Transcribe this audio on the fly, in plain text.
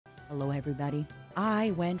Hello, everybody.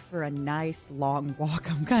 I went for a nice long walk.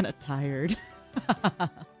 I'm kind of tired.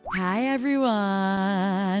 Hi,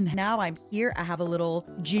 everyone. Now I'm here. I have a little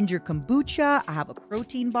ginger kombucha. I have a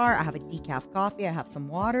protein bar. I have a decaf coffee. I have some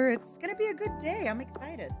water. It's going to be a good day. I'm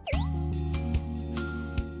excited.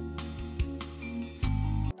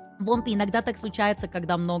 Вомпи, иногда так случается,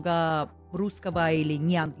 когда много русского или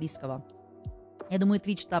не английского. Я думаю,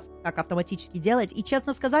 Twitch так автоматически делает. И,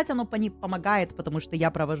 честно сказать, оно помогает, потому что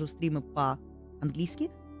я провожу стримы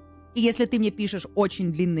по-английски. И если ты мне пишешь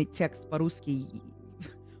очень длинный текст по-русски,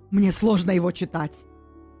 мне сложно его читать.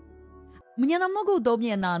 Мне намного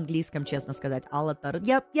удобнее на английском, честно сказать.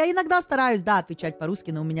 Я иногда стараюсь, да, отвечать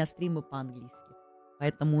по-русски, но у меня стримы по-английски.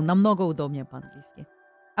 Поэтому намного удобнее по-английски.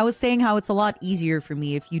 I was saying how it's a lot easier for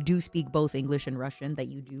me if you do speak both English and Russian, that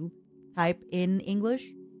you do type in English.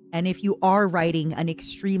 And if you are writing an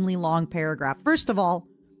extremely long paragraph, first of all,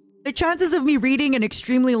 the chances of me reading an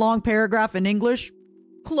extremely long paragraph in English,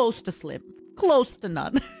 close to slim, close to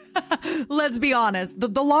none. Let's be honest.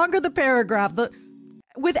 The longer the paragraph,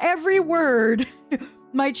 with every word,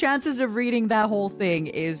 my chances of reading that whole thing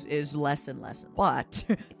is less and less. But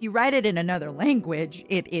if you write it in another language,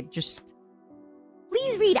 it just...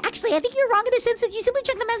 Please read. Actually, I think you're wrong in the sense that you simply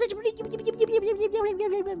check the message.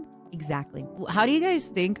 Exactly. How do you guys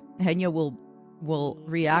think Henya will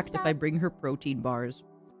react if I bring her protein bars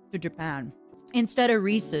to Japan instead of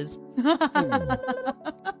Reese's?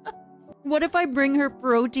 What if I bring her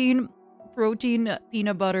protein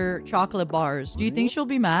peanut butter chocolate bars? Do you think she'll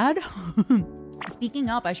be mad? Speaking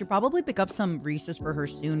of, I should probably pick up some Reese's for her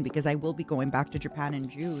soon because I will be going back to Japan in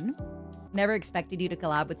June. Never expected you to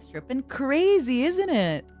collab with Strippin. Crazy, isn't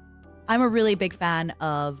it? I'm a really big fan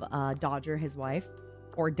of Dodger, his wife,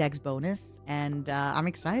 or Dex Bonus, and I'm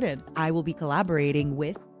excited. I will be collaborating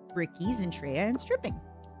with Bricky, Zentreya, and Strippin.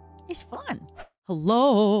 It's fun.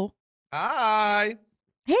 Hello. Hi.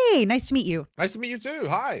 Hey, nice to meet you. Nice to meet you too.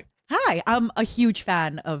 Hi. Hi, I'm a huge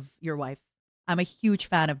fan of your wife. I'm a huge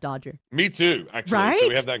fan of Dodger. Me too, actually. Right? So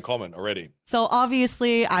we have that in common already. So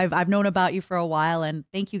obviously, I've known about you for a while, and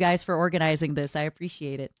thank you guys for organizing this. I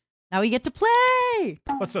appreciate it. Now we get to play.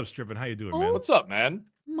 What's up, Strippin? How you doing, man? What's up, man?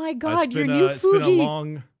 My God, your been, new it's been a Fugi.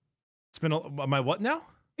 long... It's been my what now?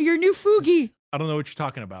 Your new Fugi. I don't know what you're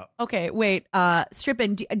talking about. Okay, wait.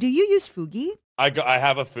 Strippin, do you use Fugi? I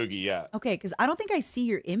have a Fugi, yeah. Okay, because I don't think I see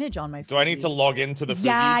your image on my Fugi. Do I need to log into the Fugi?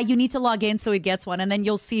 Yeah, you need to log in so he gets one, and then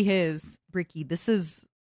you'll see his. Bricky, this is...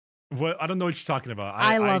 What? I don't know what you're talking about.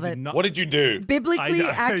 I love it. What did you do? Biblically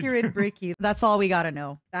accurate Bricky. That's all we gotta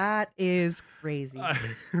know. That is crazy.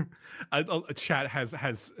 Chat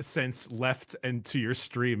has since left into your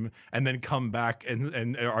stream and then come back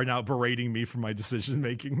and are now berating me for my decision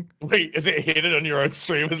making. Wait, is it hidden on your own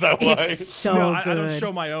stream? Is that why? It's so no, good. I don't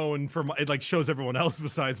show my own it like shows everyone else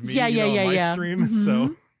besides me. Yeah, on my stream. Mm-hmm.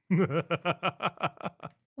 So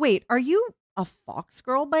wait, are you a fox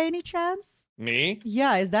girl by any chance? Me?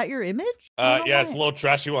 Yeah, is that your image? Yeah, it's a little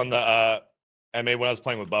trashy one that I made when I was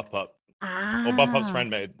playing with Buff Pup. Or Buff Pup's friend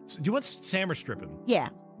made. do you want Sam or Strippin? Yeah.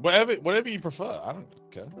 Whatever you prefer. I don't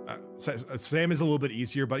care. Sam is a little bit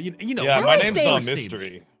easier, but you know. Yeah, my name's not a saying-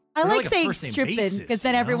 mystery. I We're like like a saying first-name Strippin basis, because then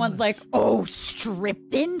you know? everyone's like, "Oh,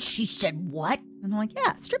 Strippin?" She said what? And I'm like,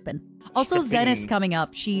 "Yeah, Strippin." Also, Zen is Strippin. coming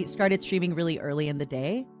up. She started streaming really early in the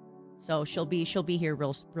day, so she'll be here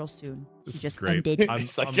real soon. This She is just great. ended.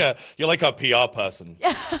 It's like you're like a PR person.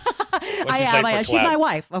 I am. She's my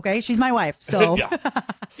wife. Okay, she's my wife. So Yeah.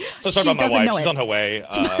 So sorry about my doesn't wife. know She's it. on her way.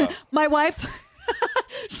 my wife.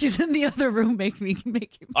 She's in the other room making me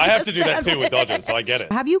I have to do a that too with sandwich. Dodger, so I get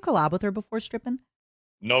it. Have you collabed with her before, Strippin?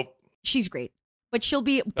 Nope. She's great, but she'll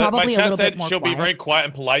be My probably a chat little said bit more she'll quiet. be very quiet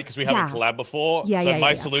and polite because we haven't Yeah. collabed before. Yeah, so yeah, my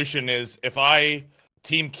yeah. solution is if I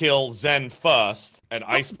team kill Zen first and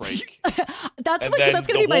ice break, that's and then gonna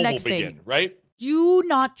the be my war next will thing. begin, right? Do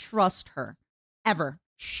not trust her, ever.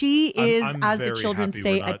 She is, I'm as the very children happy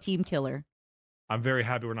say, we're a not- team killer. I'm very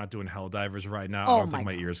happy we're not doing Helldivers right now. Oh I don't my think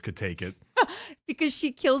my God. ears could take it. Because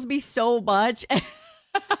she kills me so much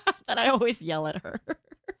that I always yell at her.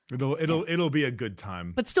 It'll be a good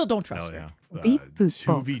time. But still, don't trust Hell her. yeah. Beep, boop,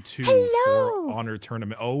 boop. 2v2 Hello. for honor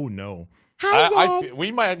tournament. Oh no. Hi, Zen.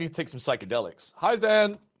 We might need to take some psychedelics. Hi,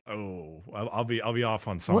 Zen. Oh, I'll be off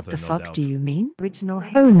on something. What the no fuck doubt. do you mean? Original.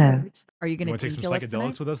 Oh no. Are you You going want to to take team some kill us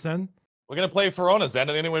psychedelics tonight? with us then? We're gonna play for honor, Zen,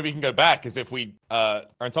 and the only way we can go back is if we are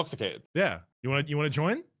intoxicated. Yeah. You want to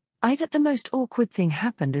join? I bet the most awkward thing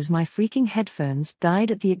happened as my freaking headphones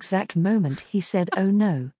died at the exact moment he said, oh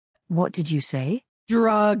no. What did you say?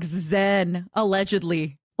 Drugs, Zen.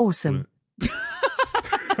 Allegedly. Awesome.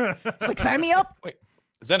 It's like, sign me up. Wait,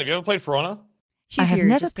 Zen, have you ever played For Honor? She's I have here.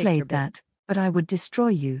 never Just takes her played bit. that, but I would destroy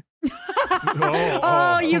you.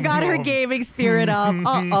 Oh, you got her gaming spirit up.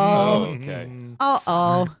 Uh-oh. Okay.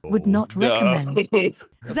 Uh-oh. Would not recommend.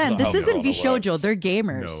 Zen, this isn't VSHOJO. They're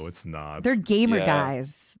gamers. No, it's not. They're gamer Yeah.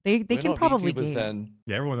 guys. They can probably game. Then.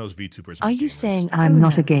 Yeah, everyone knows VTubers. Are you saying I'm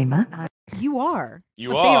not a gamer? You are. You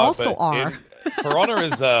but are. They also but are. For Honor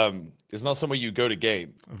is not somewhere you go to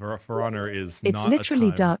game. For Honor is It's not literally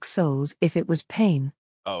a time. Dark Souls if it was pain.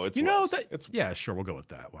 Oh, it's You know worse. that? It's Yeah, sure, we'll go with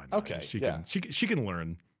that. Why not? Okay, She yeah. can. She can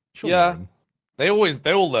learn. She'll Yeah. learn. They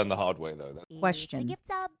all learn the hard way though. Question.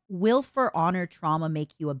 Will For Honor trauma make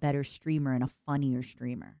you a better streamer and a funnier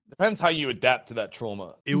streamer? Depends how you adapt to that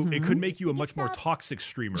trauma. It could make you a much more toxic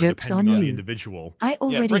streamer Joke's depending on on the you. individual. I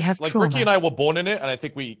already have like trauma. Bricky and I were born in it, and I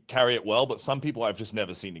think we carry it well. But some people I've just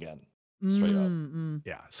never seen again. Straight up.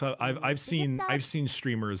 Yeah, so I've seen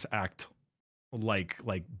streamers act like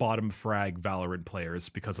bottom frag Valorant players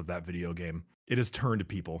because of that video game. It has turned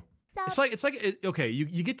people. Okay,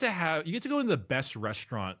 you get to go to the best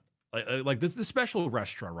restaurant, like this special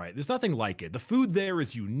restaurant, right? There's nothing like it. The food there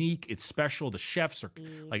is unique. It's special. The chefs are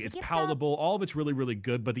like, it's palatable. All of it's really, really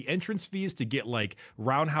good. But the entrance fees to get like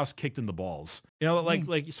roundhouse kicked in the balls, you know, like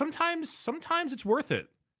sometimes it's worth it.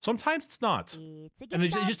 Sometimes it's not, and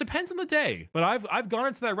it just depends on the day. But I've gone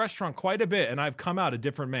into that restaurant quite a bit, and I've come out a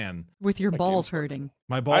different man. With your balls hurting.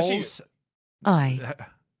 My balls. I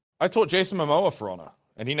taught Jason Momoa For Honor,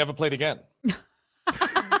 and he never played again.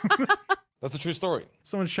 That's a true story.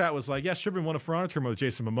 Someone in chat was like, "Yeah, Strippin won a For Honor tournament with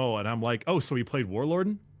Jason Momoa," and I'm like, "Oh, so he played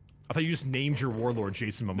Warlord?" I thought you just named your Warlord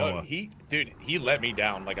Jason Momoa. No, he let me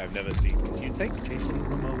down like I've never seen. Because you'd think Jason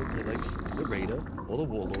Momoa would be like the Raider or the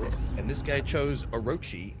Warlord, and this guy chose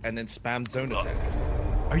Orochi and then spammed Zone Attack.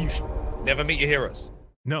 Are you? Never meet your heroes.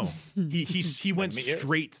 No, he went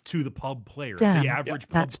straight to the pub player, Damn, the average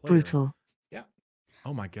pub that's player. brutal. Yeah.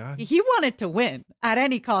 Oh my god. He wanted to win at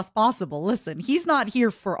any cost possible. Listen, he's not here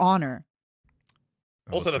for honor.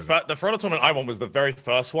 Also, the For Honor tournament I won was the very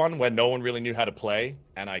first one where no one really knew how to play,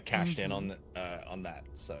 and I cashed in on that.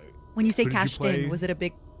 So when you say Who did you cashed play? in, was it a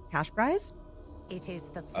big cash prize? It is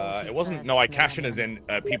the it wasn't. No, I cashed in as in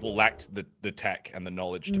people lacked the tech and the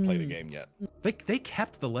knowledge to play the game yet. They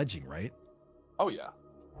kept the ledging, right? Oh yeah.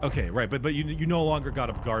 Okay, right, but you no longer got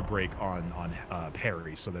a guard break on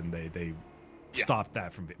parry, so then they stopped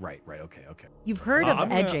that from right. Okay. You've heard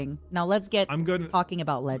of edging. Now let's get talking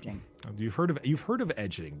about ledging. You've heard of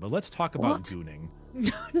edging, but let's talk about gooning.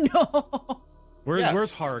 No.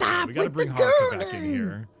 Where's Haruka? We got to bring Haruka back in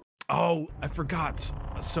here. Oh, I forgot.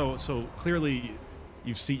 So clearly,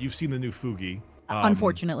 you've seen the new Fugi.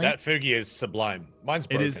 Unfortunately, that Fugi is sublime. Mine's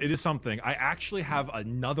broken. It is something. I actually have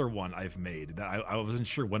another one I've made that I wasn't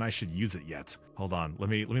sure when I should use it yet. Hold on. Let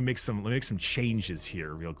me make some changes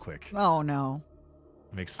here real quick. Oh no.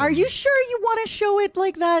 Are you sure you want to show it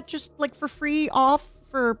like that, just like for free off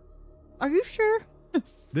for? Are you sure?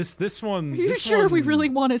 This one. Are you sure we really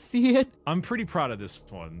want to see it? I'm pretty proud of this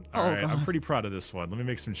one. All right, I'm pretty proud of this one. Let me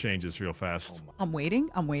make some changes real fast. I'm waiting.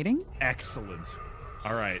 Excellent.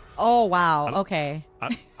 All right. Oh wow. Okay.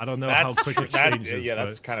 I don't know how quick it changes. Yeah,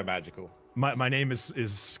 that's kind of magical. My name is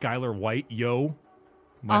Skylar White. Yo.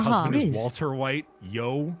 My husband is Walter White.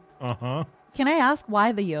 Yo. Can I ask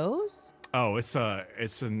why the yos? Oh, it's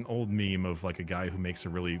an old meme of like a guy who makes a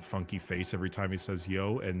really funky face every time he says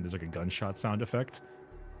yo, and there's like a gunshot sound effect.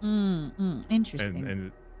 Interesting.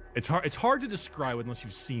 And it's hard to describe unless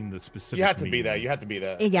you've seen the specific. You had to meme. be there. You had to be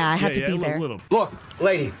there. Yeah, I had to be there. Look,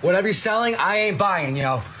 lady, whatever you're selling, I ain't buying,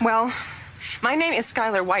 yo. Well, my name is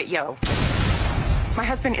Skylar White, yo. My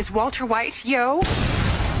husband is Walter White, yo.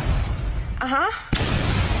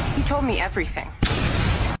 He told me everything.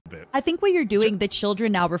 I think what you're doing, the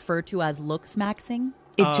children now refer to as looks maxing.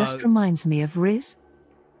 It just reminds me of Riz.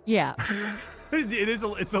 Yeah.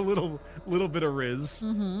 It's a little bit of Riz,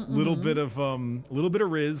 little bit of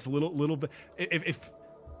Riz, little bit.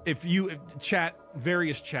 If you chat,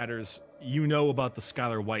 various chatters, you know about the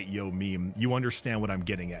Skylar White yo meme. You understand what I'm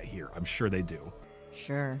getting at here. I'm sure they do.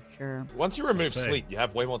 Sure. Once you remove sleep, you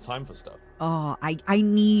have way more time for stuff. Oh, I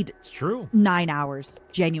need. It's true. 9 hours,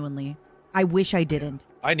 genuinely. I wish I didn't.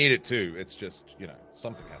 I need it too. It's just,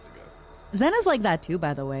 something had to go. Zen is like that too,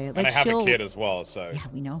 by the way. Like, and I have a kid as well, so. Yeah,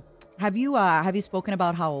 we know. Have you spoken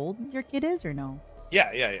about how old your kid is or no?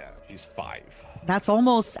 Yeah. She's 5. That's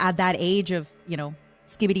almost at that age of,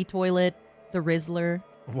 Skibbity Toilet, the Rizzler.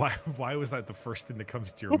 Why was that the first thing that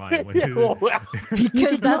comes to your mind?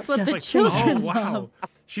 Because that's what the children love.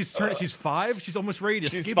 She's 5. She's almost ready to.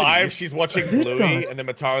 She's Skibbity. 5. She's watching Bluey, and then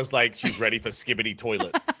Matara's like, she's ready for Skibbity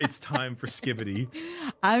Toilet. It's time for Skibbity.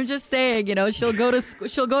 I'm just saying, you know, she'll go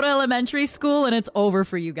to elementary school and it's over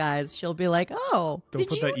for you guys. She'll be like, "Oh, Don't did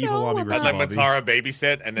put you that evil on me, know Ricky I'd let Bobby. Matara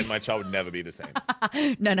babysit, and then my child would never be the same.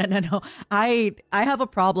 No. I have a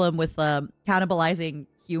problem with cannibalizing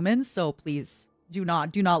humans, so please do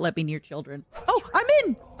not let me near children. Oh, I'm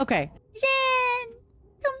in. Okay. Zen,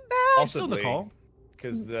 come back. Still in the call.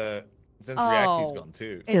 Because the Zentreya's gone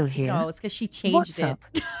too. Still here. No, it's because she changed What's it. up?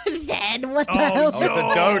 Zen, what the Oh, hell? it's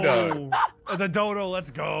a dodo. It's a dodo.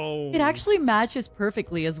 Let's go. It actually matches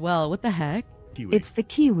perfectly as well. What the heck? Kiwi. It's the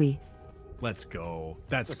kiwi. Let's go.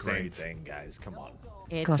 That's It's the same great. thing, guys. Come on.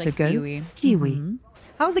 It's Gotta a go. kiwi. Kiwi. Mhm.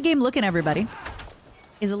 How's the game looking, everybody?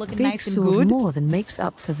 Is it looking Big nice and sword good? more than makes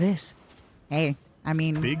up for this. Hey, I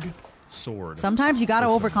mean, Big sword. sometimes you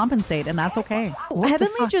gotta Listen. overcompensate, and that's okay. What the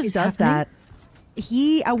Heavenly fuck just is does happening? that.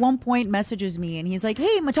 He at one point messages me and he's like,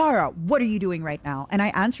 "Hey, Matara, what are you doing right now?" And I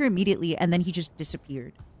answer immediately, and then he just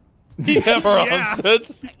disappeared. He never answered.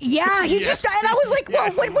 Yeah, he just and I was like,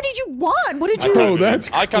 "Well, what did you want? What did you?" Bro, that's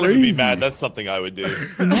I can't even be crazy. mad. That's something I would do.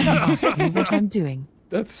 You never ask me what I'm doing.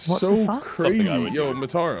 That's What the so fuck? crazy. Something I would Yo, do.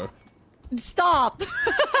 Matara. Stop!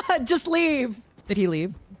 Just leave. Did he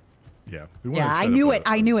leave? Yeah. we Yeah, wanna I set knew up it.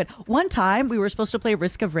 I knew it. One time we were supposed to play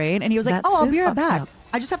Risk of Rain, and he was like, That's "Oh, I'll so be right fucked back. up.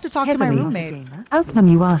 I just have to talk to my Heavily. roommate." How come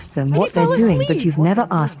you ask them he what fell they're doing, but asleep. you've never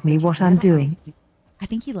asked me what I'm doing? I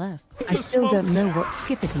think he left. I still don't know what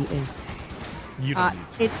skippity is. You don't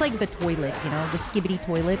need to. It's like the toilet, you know, the skibbity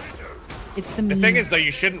toilet. It's the The memes. thing is, though,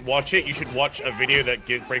 you shouldn't watch it. You should watch a video that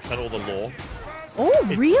breaks down all the lore. Oh,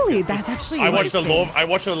 really? it's- That's actually I watched the interesting. lore. I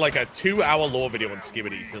watched like a 2-hour lore video on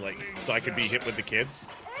Skibbity so I could be hit with the kids.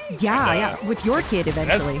 Yeah, with your kid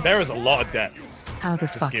eventually. There is a lot of depth. How the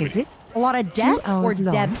Just fuck give is it- it? A lot of depth or hours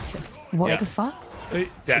long. depth. What Yeah. the fuck?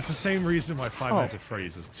 It's the same reason why Five Oh. Nights at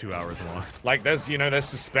Freddy's is 2 hours long. Like there's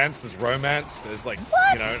suspense, there's romance, there's like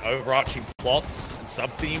overarching plots and sub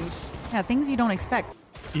themes. Yeah, things you don't expect.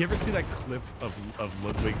 You ever see that clip of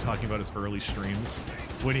Ludwig talking about his early streams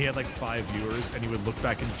when he had like 5 viewers and he would look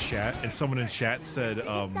back in chat and someone in chat said,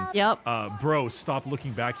 Yep. bro, stop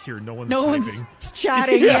looking back here. No one's No typing. one's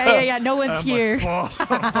chatting. Yeah. No one's I'm here. like,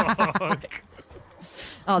 fuck.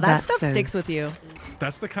 Oh, that That's stuff so- sticks with you.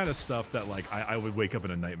 That's the kind of stuff that like I would wake up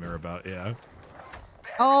in a nightmare about. Yeah.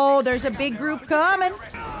 Oh, there's a big group coming.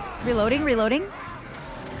 Reloading.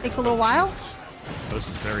 Takes a little while. Jesus. This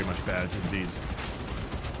is very much bad indeed.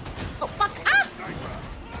 Oh, fuck. Ah!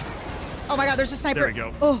 Oh my god, there's a sniper. There we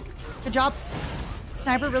go. Oh, good job.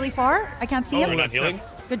 Sniper really far. I can't see We're him. not healing.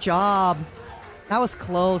 Good job. That was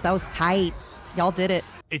close. That was tight. Y'all did it.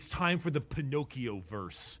 It's time for the Pinocchio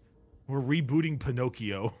verse. We're rebooting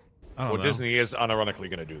Pinocchio. I don't Well, know. Disney is unironically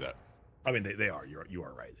going to do that. I mean, they are. You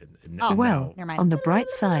are right. And Oh, Well, never mind. on the bright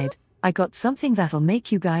side, I got something that'll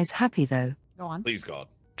make you guys happy though. Go on. Please God.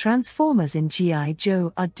 Transformers in G.I.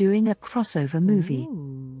 Joe are doing a crossover movie.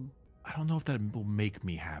 Ooh. I don't know if that will make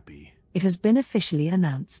me happy. It has been officially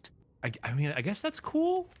announced. I mean, I guess that's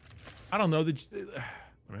cool. I don't know.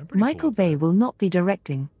 I'm pretty Michael cool with Bay that. will not be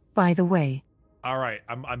directing, by the way. All right,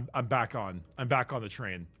 I'm back on. I'm back on the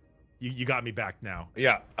train. You got me back now.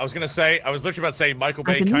 Yeah, I was literally about to say Michael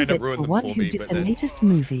I Bay believe kind it of ruined for them one for who me, did but the then latest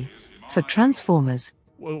movie for Transformers.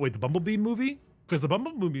 Wait, the Bumblebee movie? Because the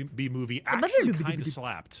Bumblebee movie actually kind of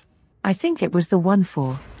slapped. I think it was the one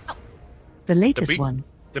for the latest one.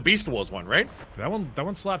 the Beast Wars one, right? That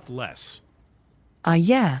one slapped less.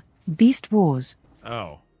 Yeah, Beast Wars.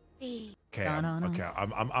 Oh. Okay, No.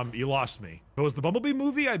 I'm you lost me. If it was the Bumblebee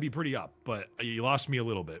movie, I'd be pretty up, but you lost me a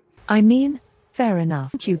little bit. I mean, fair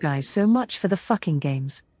enough. Thank you guys so much for the fucking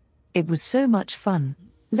games. It was so much fun.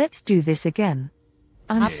 Let's do this again.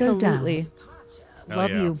 I'm so Absolutely. down. Hell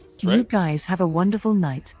Love yeah. you. You guys have a wonderful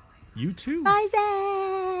night. You too. Bye,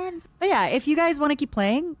 Zen. But yeah, if you guys want to keep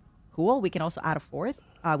playing, cool. We can also add a fourth.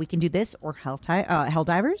 We can do this or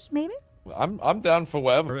Helldivers, maybe. I'm down for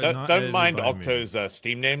whatever. Or Don't, not don't edited mind by me. Octo's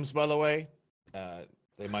Steam names, by the way.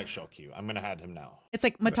 They might shock you. I'm gonna add him now. It's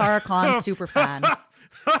like Matara Khan super fan.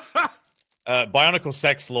 Bionicle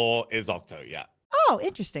Sex Law is Octo. Yeah. Oh,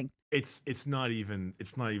 interesting. It's not even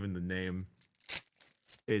the name.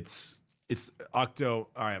 It's Octo.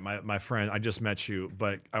 All right, my friend, I just met you,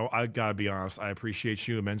 but I gotta be honest, I appreciate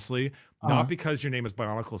you immensely. Not because your name is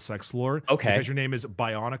Bionicle Sex Lore, Okay. because your name is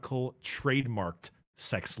Bionicle Trademarked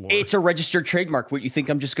Sex Lore. It's a registered trademark. What, you think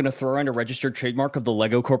I'm just going to throw in a registered trademark of the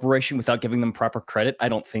Lego Corporation without giving them proper credit? I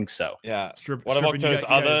don't think so. Yeah. Strippin, One of you Octo's got-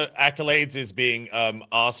 you other accolades is being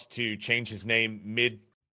asked to change his name mid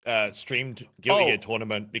streamed Guilty Oh. Gear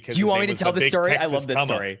tournament because Do you his want me name to was tell the this Big story? I Texas love this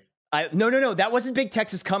Comer. story. No. That wasn't Big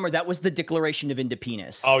Texas Comer. That was the Declaration of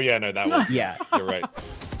Independence. Oh yeah, no, that was Yeah. You're right.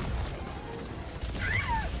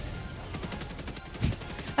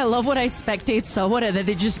 I love when I spectate someone and then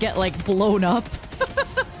they just get like blown up.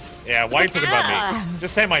 Yeah, why are you talking about me?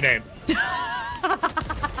 Just say my name.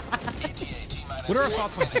 What are our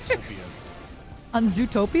thoughts on Zootopia? On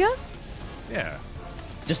Zootopia? Yeah.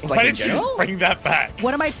 Just Why like in didn't you general? just bring that back?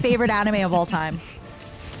 One of my favorite anime of all time.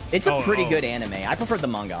 It's a pretty good anime. I prefer the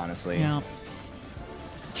manga, honestly. Yeah.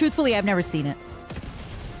 Truthfully, I've never seen it.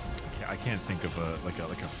 I can't think of a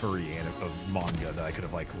furry manga that I could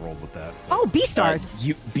have like rolled with that. Oh, Beastars.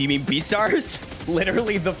 You mean Beastars?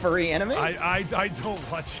 Literally the furry anime? I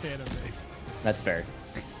don't watch anime. That's fair.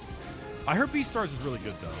 I heard Beastars is really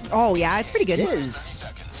good though. Oh yeah, it's pretty good. It is.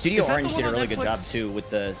 Studio Is that the Orange one did a on really good job Netflix? too with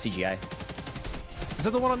the CGI. Is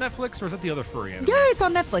that the one on Netflix or is that the other furry anime? Yeah, it's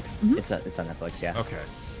on Netflix. Mhm. It's on Netflix, yeah. Okay.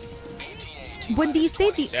 When do you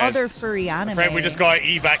say the Yeah, other furry anime? Friend, we just got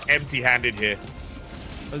evac empty-handed here.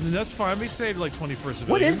 And that's fine. We saved like 21st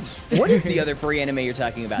What civilians. is the other furry anime you're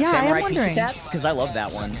talking about? Yeah, I am Samurai wondering. Pizza Cats? Because I love that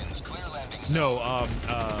one. No,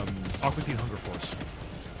 Aqua Teen Hunger Force.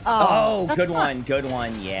 Oh, that's good not- one, good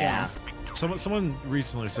one, yeah. Someone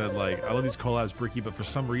recently said like, I love these collabs, Bricky, but for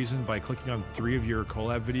some reason, by clicking on 3 of your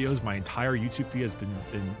collab videos, my entire YouTube feed has been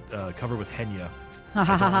covered with Henya. I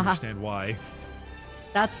don't understand why.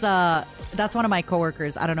 That's one of my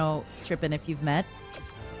coworkers. I don't know, Strippin, if you've met.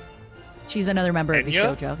 She's another member of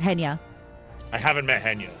Henya? VSHOJO. Henya. I haven't met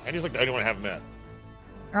Henya. Henya's like the only one I haven't met.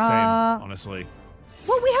 Same, honestly.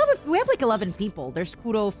 Well, we have like 11 people. There's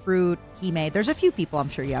Kuro, Fruit, Hime. There's a few people I'm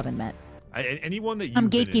sure you haven't met. Anyone that I'm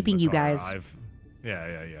gatekeeping you guys.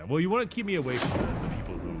 Yeah. Well, you want to keep me away from the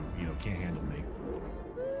people who can't handle me.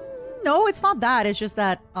 No, it's not that. It's just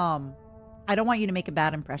that I don't want you to make a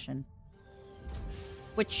bad impression.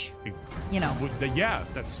 Which, Yeah,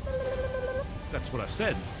 that's what I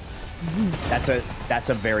said. That's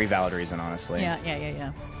a very valid reason, honestly.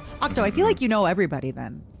 Yeah. Octo, I feel like you know everybody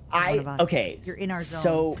then. One of us. Okay. You're in our zone.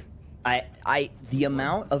 So, the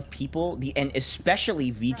amount of people, and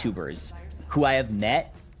especially VTubers, who I have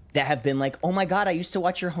met that have been like, oh my god, I used to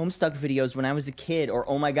watch your Homestuck videos when I was a kid, or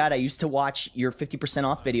oh my god, I used to watch your 50%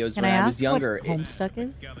 off videos Can when I I was ask younger. what Homestuck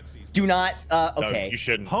is? Do not. Okay. No, you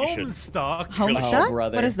shouldn't. You shouldn't. Homestuck. Homestuck?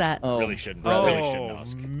 brother. What is that? Oh, Really shouldn't. brother. Really shouldn't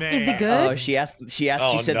ask. Man. Is it good? Oh, she asked. She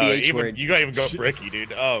Oh, said no, the H word. you can't even go Bricky,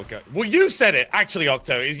 dude. Oh god. Well, you said it. Actually,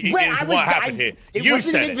 Octo is Well, what happened here. it You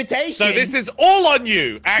wasn't said an it. invitation. So this is all on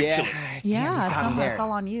you. Actually. Yeah, there. it's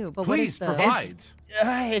all on you. But Please what is the... provide.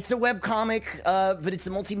 It's a webcomic, but it's a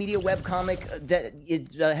multimedia webcomic that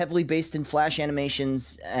is heavily based in Flash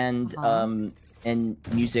animations and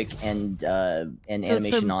music and So animation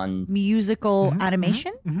it's a on musical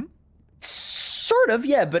animation? sort of,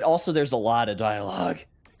 yeah, but also there's a lot of dialogue.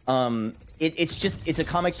 It's a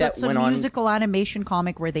comic So that it's a went on. musical animation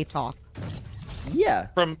comic where they talk. Yeah.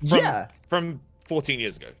 From 14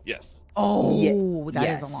 years ago. Yes. Oh, that is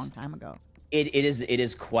yes. a long time ago. It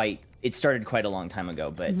is quite. It started quite a long time ago,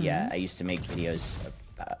 but yeah, I used to make videos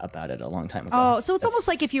about it a long time ago. Oh, so it's almost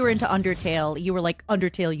like if you were into Undertale, you were like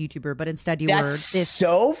Undertale YouTuber, but instead you were That's this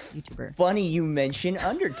so YouTuber. funny you mention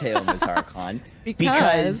Undertale, Ms. Harkon.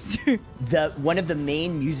 Because one of the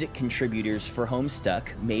main music contributors for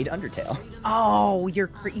Homestuck made Undertale. Oh, you're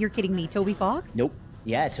kidding me, Toby Fox? Nope.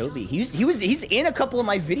 Yeah, Toby. He's in a couple of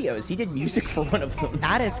my videos. He did music for one of them.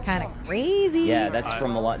 That is kind of crazy. Yeah, that's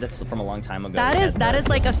from a long time ago. That is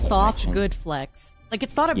like a soft good flex. Like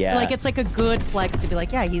it's not a like it's like a good flex to be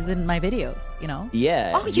like, yeah, he's in my videos, you know?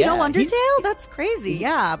 Yeah. Oh, you know Undertale? That's crazy.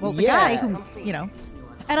 Yeah. Well, the guy who, you know.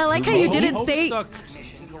 And I like how you didn't say.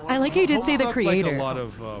 I like how you didn't say the creator.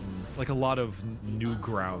 Like a lot of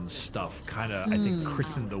Newgrounds stuff, kind of I think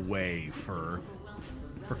christened the way for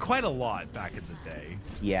quite a lot back in the day.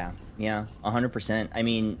 Yeah, 100%. I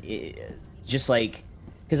mean, just like,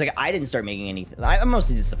 because like I didn't start making anything. I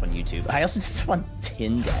mostly did stuff on YouTube. I also did stuff on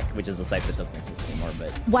Tindeck, which is a site that doesn't exist anymore.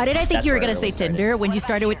 But why did I think that's you were where gonna I say really started. Tinder when you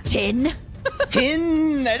started with Tin?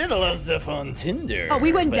 Tin. I did a lot of stuff on Tinder. Oh,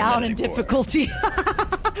 we went but down not in anymore. difficulty.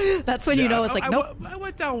 That's when you know it's like nope. I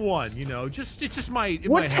went down one. You know, just my.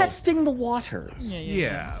 We're testing the waters.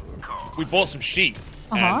 Yeah. We bought some sheep,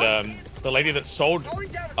 and the lady that sold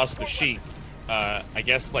us the sheep, I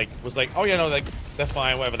guess was like, oh yeah, no, like they're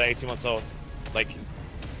fine, whatever. They're 18 months old. Like,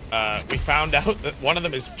 we found out that one of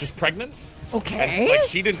them is just pregnant. Okay. And, like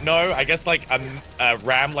she didn't know. I guess like a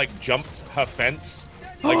ram jumped her fence,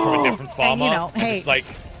 from a different farmer. And, you know, hey, just, like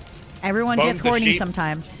everyone boned gets the horny sheep.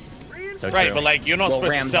 sometimes. So right, true. but like you're not Well,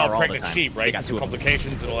 supposed to rams sell are all pregnant the time. sheep, They right? got Because two of of them.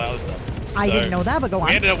 complications and all that other stuff. I So, didn't know that, but go on.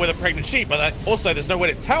 We ended up with a pregnant sheep, but also there's no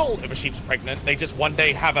way to tell if a sheep's pregnant. They just one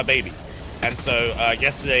day have a baby, and so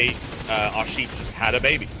yesterday our sheep just had a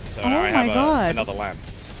baby. So now I have my God. another lamb.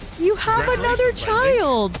 You have another Congratulations, Bradley.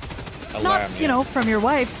 child. A Not, lamb, you yeah. know, from your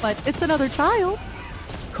wife, but it's another child.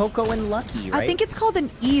 Coco and Lucky, right? I think it's called an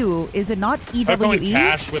ewe. Is it not EWE? Coco and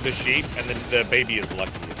Cash with the sheep, and then the baby is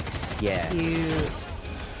Lucky. Yeah. Ew.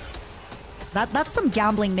 That's some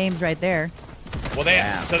gambling names right there. Well, so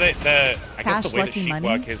I guess Cash, the way that Lucky sheep money.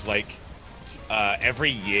 work is like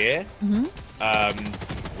every year,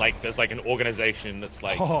 like there's like an organization that's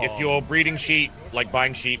like if you're breeding sheep, like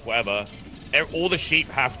buying sheep, whatever, all the sheep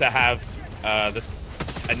have to have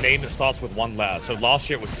a name that starts with one letter. So last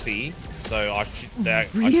year it was C. So our sheep there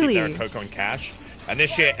are Coco and Cash, and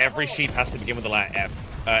this year every sheep has to begin with the letter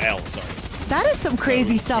L. Sorry. That is some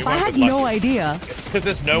crazy stuff. I had with no Lucky. idea. It's because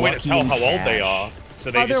there's no way to Lucky tell and how old Cash. they are,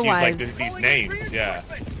 so they Otherwise- just use like these names. Yeah.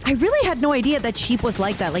 I really had no idea that sheep was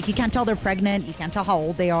like that. Like, you can't tell they're pregnant. You can't tell how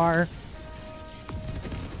old they are.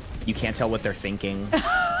 You can't tell what they're thinking.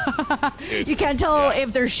 You can't tell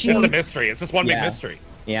if they're sheep. It's a mystery. It's just one big Yeah. mystery.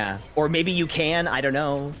 Yeah. Or maybe you can. I don't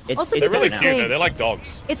know. It's, Also, it's They're really Say- cute though. They're like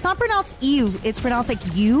dogs. It's not pronounced ew. It's pronounced like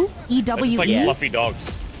U, They're just like EWE. fluffy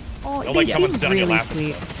dogs. Oh, They'll they like come and seem sit on your really lap and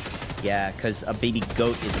sweet. stuff. Yeah, because a baby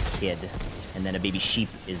goat is a kid, and then a baby sheep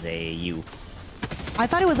is a ewe. I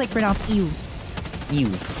thought it was like pronounced ew.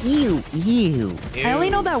 Ew. Ew. Ew. I only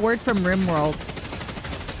know that word from RimWorld.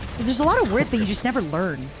 Because there's a lot of words that you just never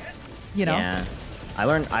learn. You know? Yeah. I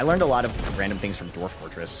learned a lot of random things from Dwarf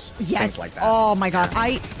Fortress. Yes. Things like that. Oh my god.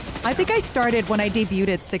 I think I started when I debuted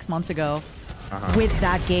it 6 months ago with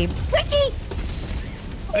that game. Bricky!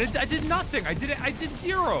 I did nothing. I did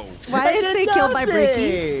zero. Why did it say killed by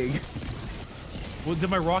Bricky? Well, did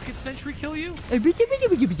my rocket sentry kill you?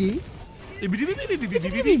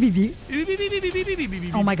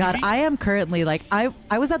 Oh my god, I am currently like I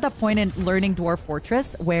was at that point in learning Dwarf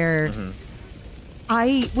Fortress where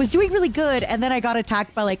I was doing really good, and then I got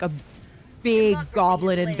attacked by like a big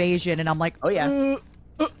goblin invasion, and I'm like, Oh yeah.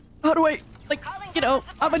 how do I, like, you know,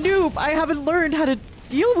 I'm a noob. I haven't learned how to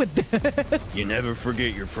deal with this. You never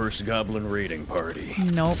forget your first goblin raiding party.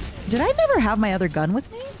 Nope. Did I never have my other gun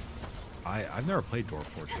with me? I've never played Dwarf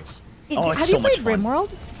Fortress. Oh, it's have so you much played fun.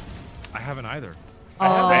 RimWorld? I haven't either.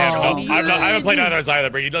 I haven't played either of those either,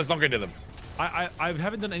 but let's not get into them. I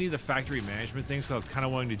haven't done any of the factory management things, so I was kind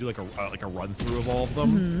of wanting to do like a run through of all of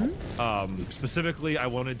them. Specifically, I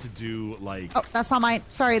wanted to do like Oh, that's not mine.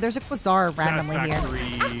 Sorry, there's a Quasar randomly here.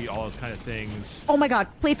 Satisfactory, all those kind of things. Oh my god,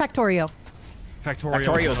 play Factorio. Factorio.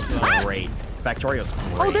 Factorio's great. Factorio's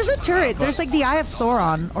great. Oh, there's a turret. There's like the Eye of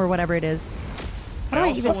Sauron or whatever it is. How do I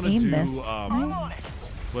also even wanna aim do, this?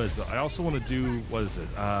 What is it? I also want to do what is it?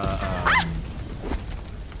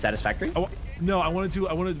 Satisfactory? No, I want to do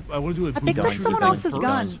a I picked up gun someone thing else's first.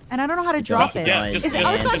 gun, and I don't know how to drop it. Yeah, Is it?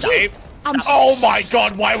 Oh, it's not just G. aim. Oh my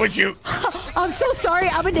god, why would you? I'm so sorry.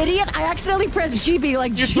 I'm an idiot. I accidentally pressed GB.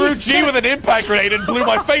 Like You G threw is G gonna- with an impact grenade and blew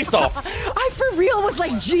my face off. I for real was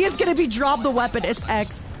like, G is gonna be drop the weapon. It's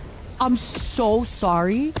X. I'm so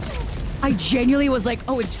sorry. I genuinely was like,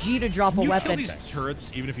 oh, it's G to drop a You weapon. kill these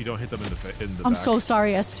turrets even if you don't hit them in the I'm back. so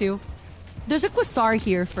sorry, S2. There's a Quasar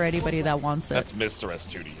here for anybody that wants it. That's Mr.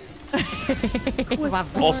 S2 to you.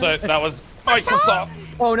 Also, that was Microsoft.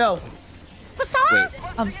 Oh no. Quasar!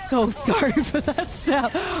 I'm so sorry for that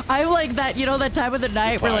sound. I'm like that, you know, that time of the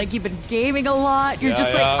night where fine. like you've been gaming a lot. You're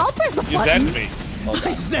just like, I'll press a You button. send me.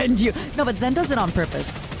 I send you. No, but Zen does it on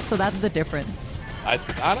purpose. So that's the difference. I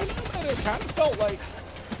don't know, man. It kind of felt like.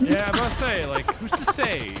 Yeah, I'm about to say, like, who's to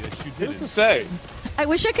say that you didn't? Who's to say? I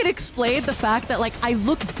wish I could explain the fact that like I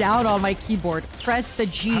looked down on my keyboard, pressed the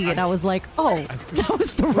G, and I was like, oh, that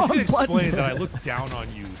was the I wrong can explain button. that I looked down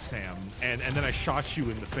on you, Sam, and then I shot you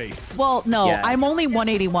in the face. Well, no, Yeah. I'm only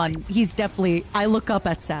 181. He's definitely. I look up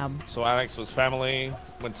at Sam. So Alex was family,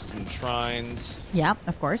 went to some shrines, Yeah,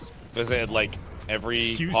 of course. visited like every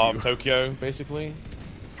Excuse part you. of Tokyo, basically.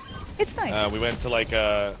 It's nice. We went to like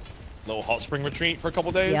a little hot spring retreat for a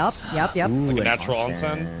couple days. Yep. Like a Ooh, natural an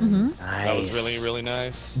onsen. Nice. That was really, really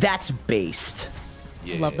nice. That's based.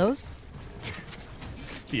 Yeah. Love those.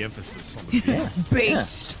 The emphasis on the yeah.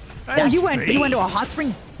 Based. Oh, That's you went to a based. hot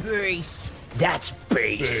spring. Based. That's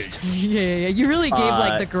based. Yeah. You really gave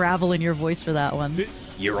like the gravel in your voice for that one. Your Do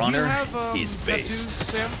you Honor, have, he's tattoos, based.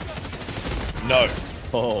 Sam? No.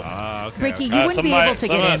 Oh. Okay. Ricky, you Uh, wouldn't be able to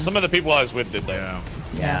get in. Some of the people I was with did though. Yeah.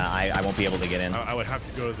 Yeah, I won't be able to get in. I would have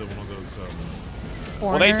to go to one of those.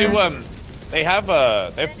 Well, they do. Foreigner. They have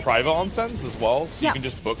private onsens as well, so Yeah. you can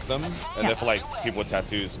just book them, and Yeah. they're for like people with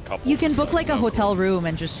tattoos and couples. You can and book stuff. like a hotel room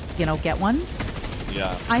and just, you know, get one.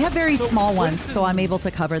 Yeah. I have very So small what ones, is so it- I'm able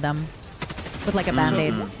to cover them with like a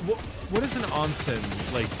band-aid. What is an onsen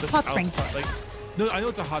like? The Hot spring. outside- Like, no, I know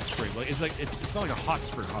it's a hot spring. Like, it's not like a hot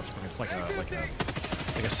spring. It's like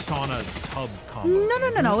a sauna tub combo.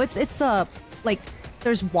 No. It's a like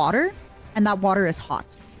there's water, and that water is hot,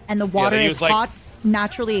 and the water is hot.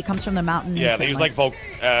 Naturally, it comes from the mountains. Yeah, they use like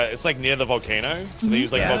it's like near the volcano, so they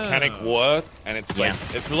use like volcanic water, and it's like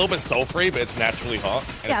it's a little bit sulfury, but it's naturally hot.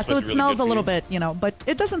 Yeah, so it really smells a little bit, you know, but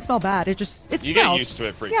it doesn't smell bad. It smells. You get used to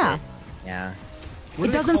it pretty quick. Yeah.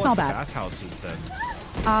 It doesn't smell bad. Bathhouses then.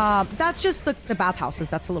 That's just the bathhouses.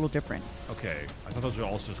 That's a little different. Okay, I thought those were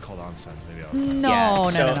also just called onsen. Maybe No.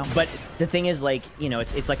 But the thing is, like, you know,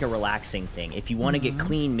 it's like a relaxing thing. If you want to get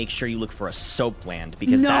clean, make sure you look for a soap land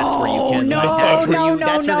because that's where you can.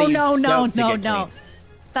 No.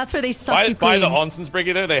 That's where they suck you clean. By the onsens,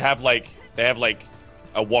 Bricky, though, they have like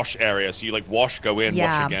a wash area, so you like go in,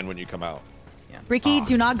 wash again when you come out. Bricky,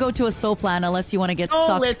 do not go to a soap land unless you want to get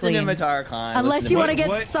sucked clean. Unless you want to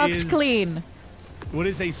get sucked clean. What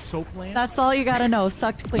is a soap land? That's all you gotta know.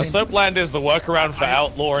 Sucked clean. A soap land is the workaround for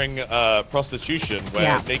outlawing prostitution,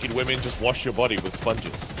 where naked women just wash your body with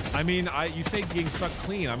sponges. I mean, you say getting sucked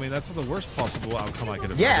clean. I mean, that's the worst possible outcome I could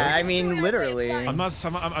have. Yeah, I mean, literally. I'm not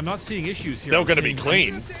seeing issues here. Still gonna be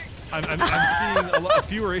clean. I'm seeing a lot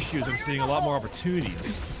fewer issues. I'm seeing a lot more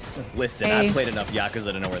opportunities. Listen, I've played enough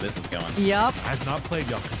Yakuza to know where this is going. Yep. I've not played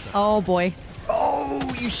Yakuza. Oh boy. Oh,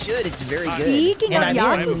 you should. It's very good. Speaking of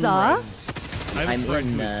Yakuza,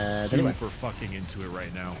 I'm super fucking into it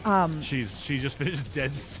right now. She just finished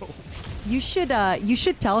Dead Souls. You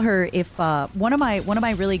should tell her if one of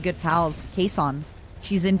my really good pals, Kason,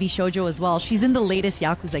 she's in VSHOJO as well. She's in the latest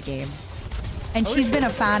Yakuza game, and she's been a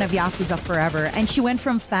fan of Yakuza forever. And she went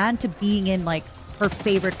from fan to being in like her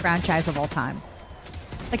favorite franchise of all time.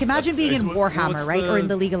 Like imagine being in Warhammer, right, or in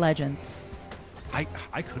the League of Legends. I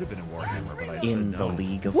could have been in Warhammer, but I said in no. the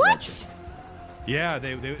League of Legends. Yeah,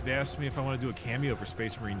 they asked me if I want to do a cameo for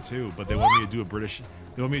Space Marine 2, but they want me to do a British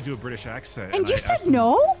accent. And you said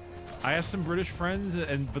no? I asked some British friends,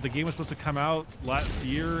 but the game was supposed to come out last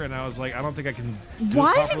year, and I was like, I don't think I can.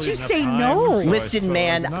 Why did you say no? Listen,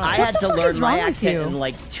 man, I had to learn my accent in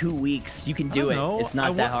like 2 weeks. You can do it. It's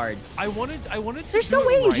not that hard. I wanted to. There's no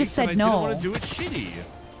way you just said no. I didn't want to do it shitty.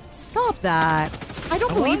 Stop that. I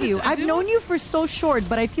don't believe you. I've known you for so short,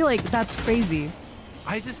 but I feel like that's crazy.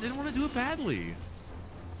 I just didn't want to do it badly.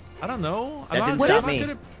 I don't know.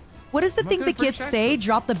 What is the thing the kids say?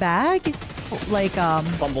 Drop the bag? Like,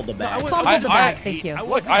 fumble the bag. Fumble the bag, thank you.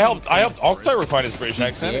 Look, I helped Octo refine his British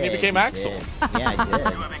accent, and he became Axel. Yeah, I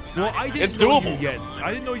did. Well, I didn't know you yet.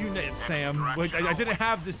 I didn't know you yet, Sam. Like, I didn't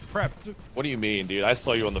have this prepped. What do you mean, dude? I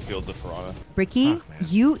saw you on the fields of Piranha. Bricky,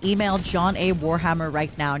 you emailed John A. Warhammer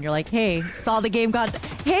right now, and you're like, hey, saw the game got...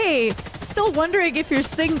 Hey, still wondering if you're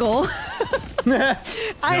single.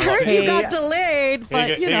 I heard you got delayed,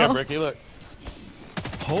 but, you know. Here you go, Bricky, look.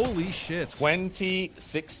 Holy shit.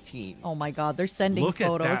 2016. Oh my god, they're sending Look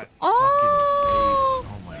photos. At that oh!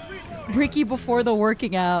 Oh my god. Bricky before the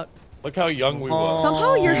working out. Look how young we were.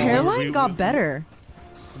 Somehow your hairline got better.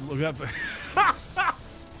 Look up.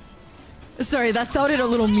 Sorry, that sounded a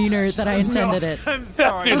little meaner than I intended it. I'm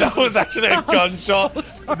sorry. Dude, that was actually a gunshot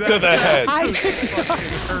to the head.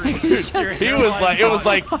 He was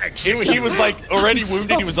like already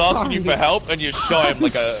wounded. He was asking you for help, and you shot him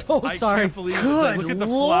like a. So sorry. Look at the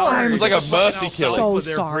flowers. It was like a mercy kill. So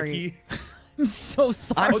sorry. I'm so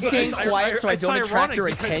sorry. I'm staying quiet so I don't attract your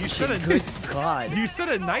attention. Good God. You said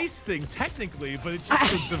a nice thing technically, but it's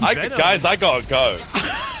just the venom. Guys, I gotta go.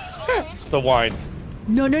 It's the wine.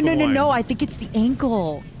 No. I think it's the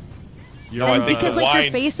ankle. Because like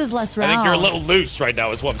your face is less round. I think you're a little loose right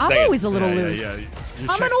now, is what I'm saying. I'm always a little loose. Yeah.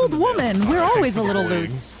 I'm an old woman. We're always a little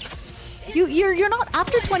loose. You're not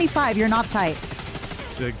after 25. You're not tight.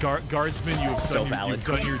 The guardsman, you've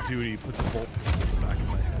done your duty. Puts a bolt in the back of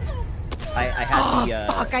my head. I had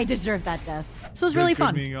the. Fuck! I deserved that death. So it was really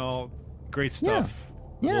fun. Being all great stuff.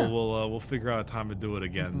 Yeah. We'll figure out a time to do it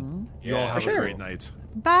again. You all have a great night.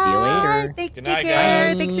 Bye. See you later. Take Good night, care.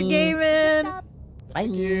 guys. Thanks for gaming.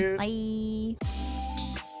 Thank you. Bye.